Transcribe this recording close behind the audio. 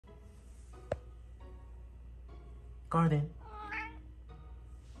garden.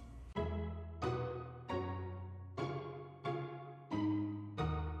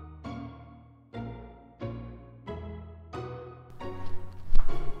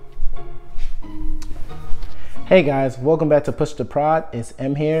 Hey guys, welcome back to Push to Prod. It's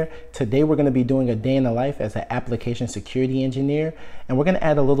M here. Today we're going to be doing a day in the life as an application security engineer, and we're going to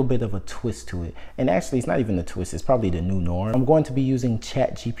add a little bit of a twist to it. And actually, it's not even a twist, it's probably the new norm. I'm going to be using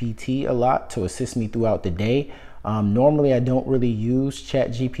ChatGPT a lot to assist me throughout the day. Normally, I don't really use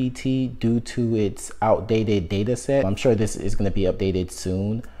ChatGPT due to its outdated data set. I'm sure this is going to be updated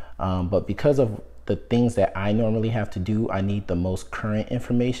soon, but because of the things that I normally have to do, I need the most current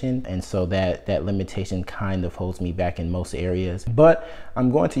information, and so that limitation kind of holds me back in most areas. But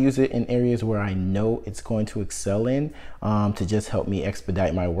I'm going to use it in areas where I know it's going to excel in, to just help me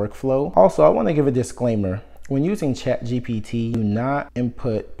expedite my workflow. Also, I want to give a disclaimer. When using ChatGPT, do not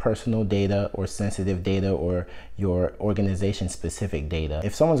input personal data or sensitive data or your organization specific data.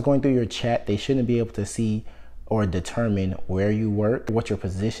 If someone's going through your chat, they shouldn't be able to see or determine where you work, what your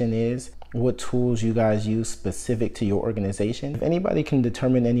position is, what tools you guys use specific to your organization. If anybody can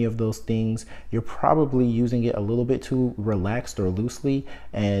determine any of those things, you're probably using it a little bit too relaxed or loosely,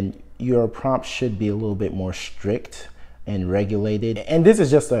 and your prompt should be a little bit more strict and regulated. And this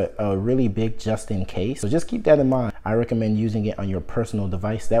is just a really big just in case. So just keep that in mind. I recommend using it on your personal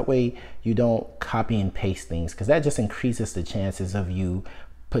device. That way you don't copy and paste things, because that just increases the chances of you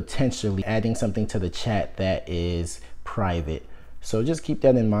potentially adding something to the chat that is private. So just keep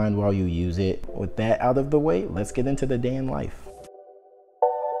that in mind while you use it. With that out of the way, let's get into the day in life.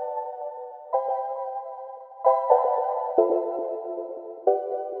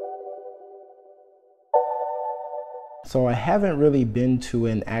 So I haven't really been to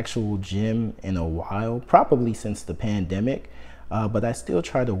an actual gym in a while, probably since the pandemic. But I still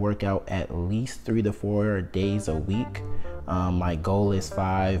try to work out at least 3 to 4 days a week. My goal is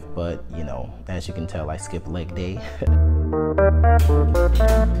 5, but you know, as you can tell, I skip leg day.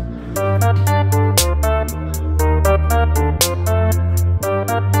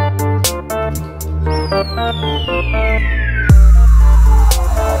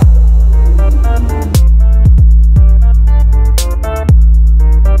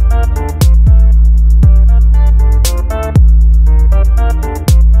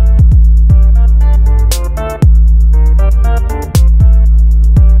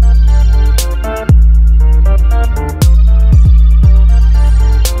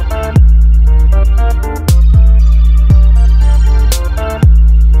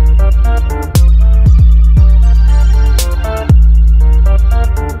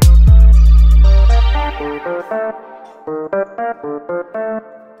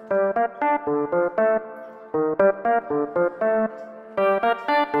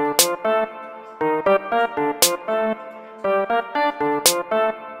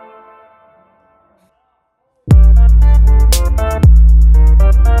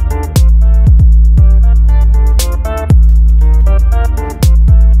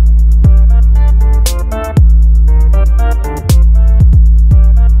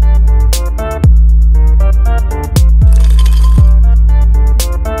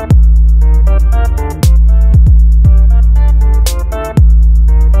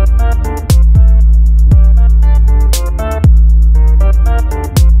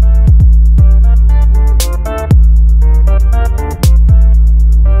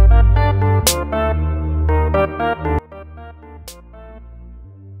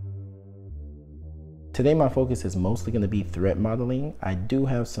 Today my focus is mostly going to be threat modeling. I do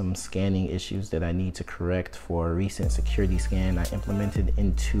have some scanning issues that I need to correct for a recent security scan I implemented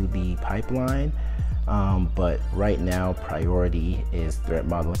into the pipeline. But right now priority is threat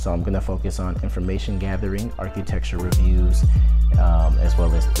modeling. So I'm going to focus on information gathering, architecture reviews, as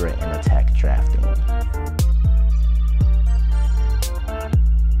well as threat and attack drafting.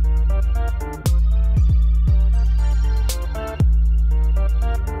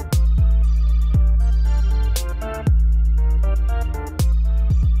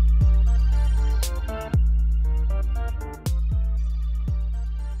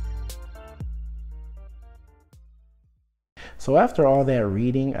 So after all that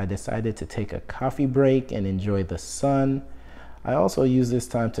reading, I decided to take a coffee break and enjoy the sun. I also use this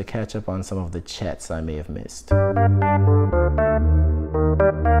time to catch up on some of the chats I may have missed.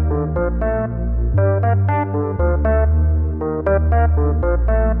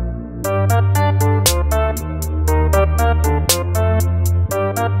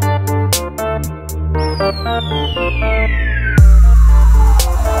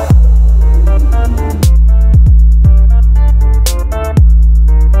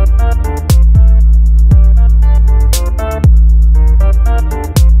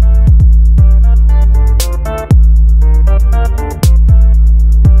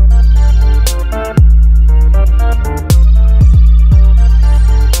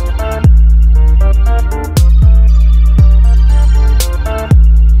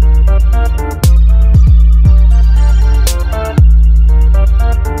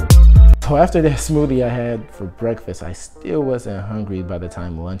 after that smoothie I had for breakfast, I still wasn't hungry by the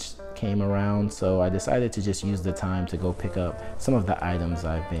time lunch came around, so I decided to just use the time to go pick up some of the items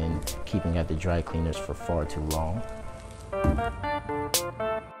I've been keeping at the dry cleaners for far too long.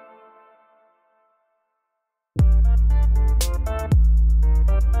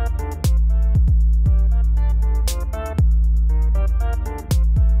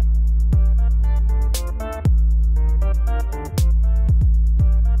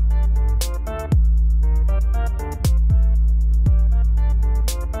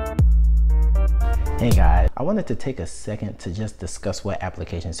 Hey guys, I wanted to take a second to just discuss what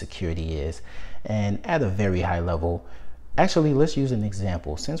application security is, and at a very high level. Actually, let's use an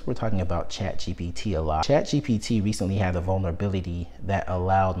example. Since we're talking about ChatGPT a lot, ChatGPT recently had a vulnerability that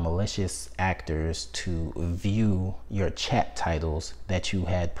allowed malicious actors to view your chat titles that you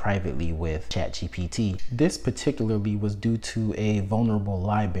had privately with ChatGPT. This particularly was due to a vulnerable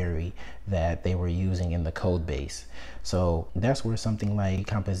library that they were using in the code base. So that's where something like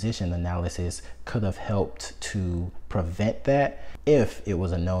composition analysis could have helped to prevent that if it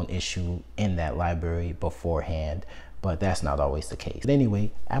was a known issue in that library beforehand. But that's not always the case. But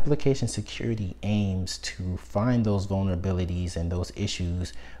anyway, application security aims to find those vulnerabilities and those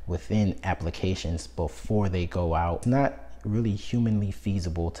issues within applications before they go out. It's not really humanly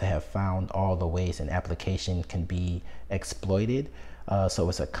feasible to have found all the ways an application can be exploited. So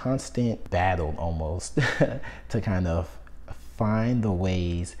it's a constant battle almost to kind of find the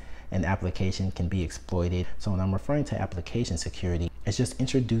ways an application can be exploited. So when I'm referring to application security, it's just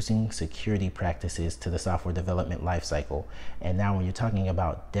introducing security practices to the software development lifecycle. And now when you're talking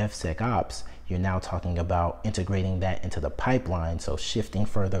about DevSecOps, you're now talking about integrating that into the pipeline. So shifting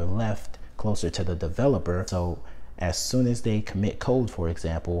further left, closer to the developer. So as soon as they commit code, for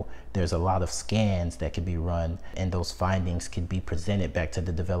example, there's a lot of scans that can be run, and those findings can be presented back to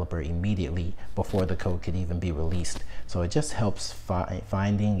the developer immediately before the code could even be released. So it just helps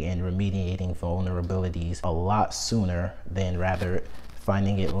finding and remediating vulnerabilities a lot sooner than rather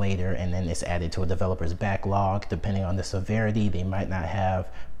finding it later and then it's added to a developer's backlog. Depending on the severity, it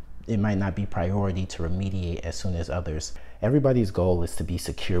might not be priority to remediate as soon as others. Everybody's goal is to be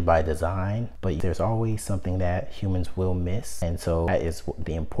secure by design, but there's always something that humans will miss. And so that is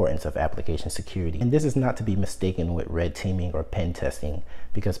the importance of application security. And this is not to be mistaken with red teaming or pen testing,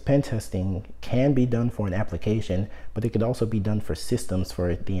 because pen testing can be done for an application, but it could also be done for systems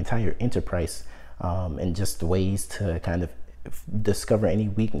for the entire enterprise, and just ways to kind of discover any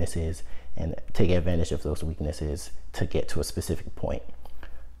weaknesses and take advantage of those weaknesses to get to a specific point.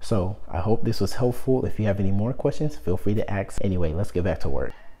 So I hope this was helpful. If you have any more questions, feel free to ask. Anyway, let's get back to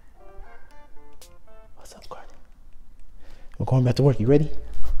work. What's up, Cardi? We're going back to work. You ready?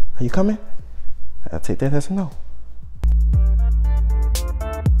 Are you coming? I'll take that as a no.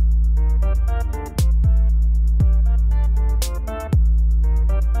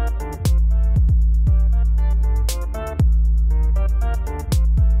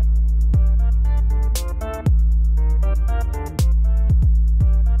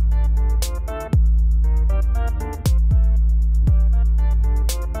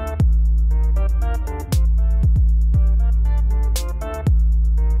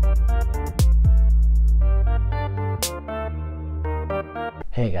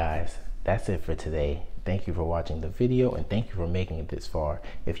 Hey guys, that's it for today. Thank you for watching the video and thank you for making it this far.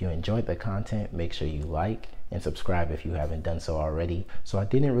 If you enjoyed the content, make sure you like and subscribe if you haven't done so already. So I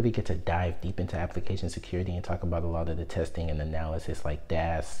didn't really get to dive deep into application security and talk about a lot of the testing and analysis like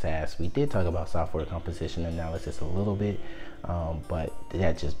DAS, SAS. We did talk about software composition analysis a little bit, but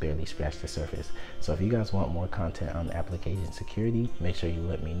that just barely scratched the surface. So if you guys want more content on application security, make sure you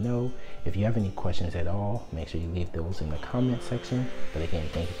let me know. If you have any questions at all, make sure you leave those in the comment section. But again,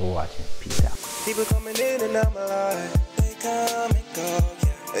 thank you for watching. Peace out. People coming in and out my life, they come and go, yeah.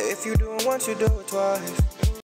 If you do it once, you do it twice.